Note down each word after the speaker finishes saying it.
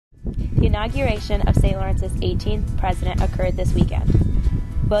inauguration of St. Lawrence's 18th president occurred this weekend.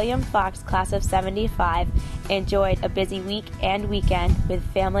 William Fox, class of 75, enjoyed a busy week and weekend with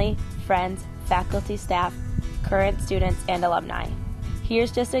family, friends, faculty, staff, current students, and alumni.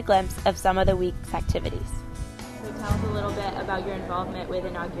 Here's just a glimpse of some of the week's activities. Can you tell us a little bit about your involvement with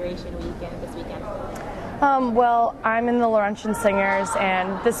Inauguration Weekend this weekend? Well, I'm in the Laurentian Singers,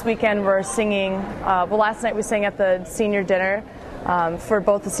 and this weekend we're singing, last night we sang at the senior dinner for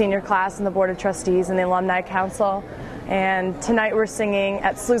both the senior class and the Board of Trustees and the Alumni Council. And tonight we're singing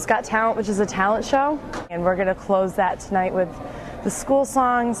at Sleuth's Got Talent, which is a talent show. And we're going to close that tonight with the school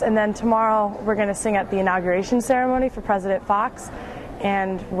songs. And then tomorrow we're going to sing at the inauguration ceremony for President Fox.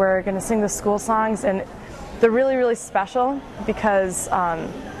 And we're going to sing the school songs. And they're really, really special because,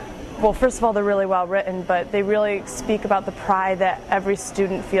 well, first of all, they're really well written, but they really speak about the pride that every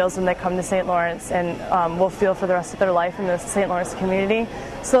student feels when they come to St. Lawrence and will feel for the rest of their life in the St. Lawrence community.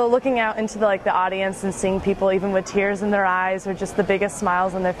 So looking out into the audience and seeing people even with tears in their eyes or just the biggest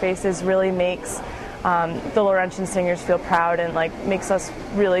smiles on their faces really makes the Laurentian Singers feel proud and makes us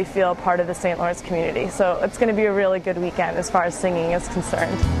really feel part of the St. Lawrence community. So it's going to be a really good weekend as far as singing is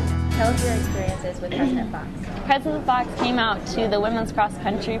concerned. Tell us your experiences with President Fox. President Fox came out to the women's cross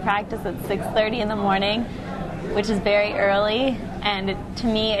country practice at 6:30 in the morning, which is very early, and to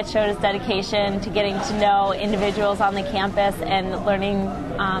me it showed his dedication to getting to know individuals on the campus and learning,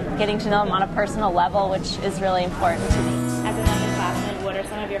 getting to know them on a personal level, which is really important to me. As an underclassman, what are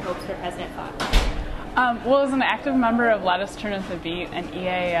some of your hopes for President Fox? Well, as an active member of Let Us Turn Up the Beat and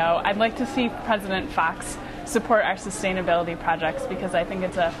EAO, I'd like to see President Fox support our sustainability projects because I think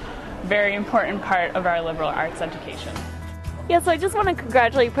it's a very important part of our liberal arts education. Yeah, so I just want to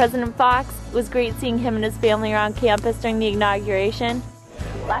congratulate President Fox. It was great seeing him and his family around campus during the inauguration.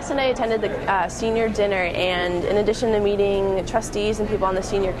 Last night I attended the senior dinner, and in addition to meeting trustees and people on the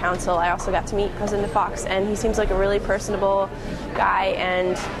senior council, I also got to meet President Fox, and he seems like a really personable guy,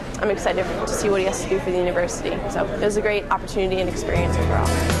 and I'm excited to see what he has to do for the university. So it was a great opportunity and experience overall.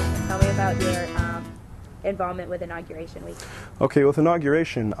 Tell me about your involvement with Inauguration Week. Okay, with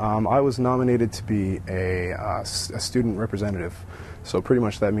Inauguration, I was nominated to be a student representative. So pretty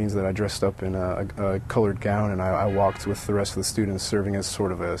much that means that I dressed up in a colored gown and I walked with the rest of the students serving as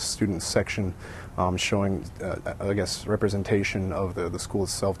sort of a student section showing, I guess, representation of the school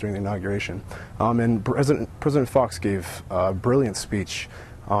itself during the inauguration. And President Fox gave a brilliant speech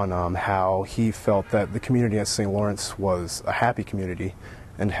on how he felt that the community at St. Lawrence was a happy community,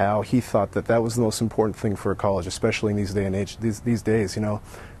 and how he thought that that was the most important thing for a college, especially in these days, you know,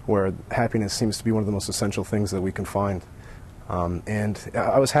 where happiness seems to be one of the most essential things that we can find. And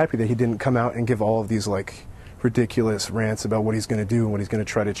I was happy that he didn't come out and give all of these ridiculous rants about what he's going to do and what he's going to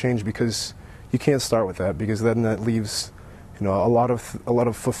try to change, because you can't start with that, because then that leaves, you know, a lot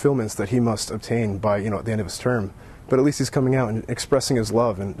of fulfillments that he must obtain by, you know, at the end of his term. But at least he's coming out and expressing his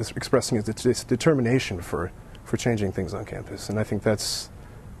love and expressing his determination for changing things on campus. And I think that's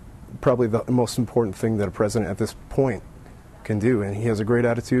probably the most important thing that a president at this point can do, and he has a great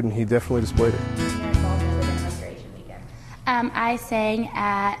attitude and he definitely displayed it. I sang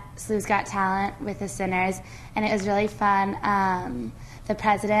at Sleuth's Got Talent with the Sinners, and it was really fun. The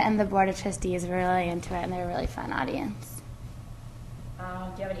president and the Board of Trustees were really into it, and they're a really fun audience. Do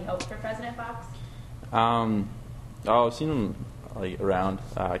you have any hopes for President Fox? I've seen him around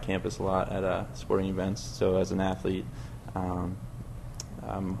campus a lot at sporting events, so as an athlete, I'm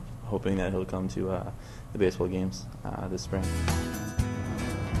hoping that he'll come to the baseball games this spring.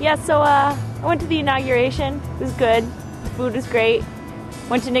 Yeah, so I went to the inauguration. It was good. The food was great.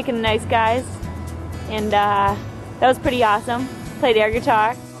 Went to Nick and the Nice Guys, and that was pretty awesome. Played air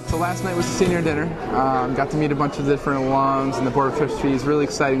guitar. So last night was the senior dinner. Got to meet a bunch of different alums and the Board of Trustees. Really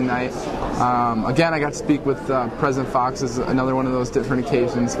exciting night. Again, I got to speak with President Fox. Is another one of those different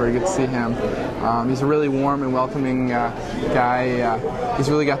occasions where you get to see him. He's a really warm and welcoming guy. He's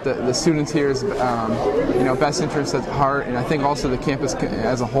really got the students here's best interests at heart, and I think also the campus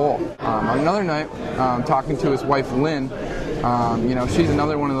as a whole. On another night, talking to his wife Lynn. She's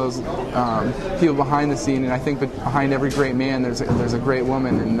another one of those people behind the scene, and I think behind every great man there's a great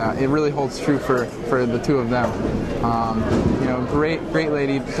woman, and it really holds true for the two of them. Great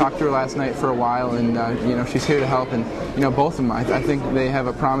lady. Talked to her last night for a while, and she's here to help, and both of them. I think they have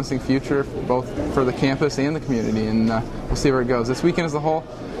a promising future both for the campus and the community, and we'll see where it goes. This weekend as a whole,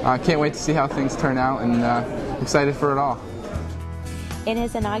 can't wait to see how things turn out, and excited for it all. In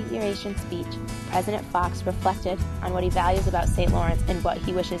his inauguration speech, President Fox reflected on what he values about St. Lawrence and what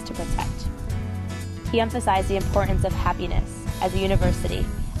he wishes to protect. He emphasized the importance of happiness as a university,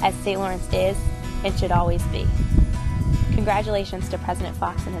 as St. Lawrence is and should always be. Congratulations to President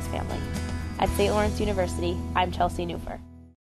Fox and his family. At St. Lawrence University, I'm Chelsea Nuffer.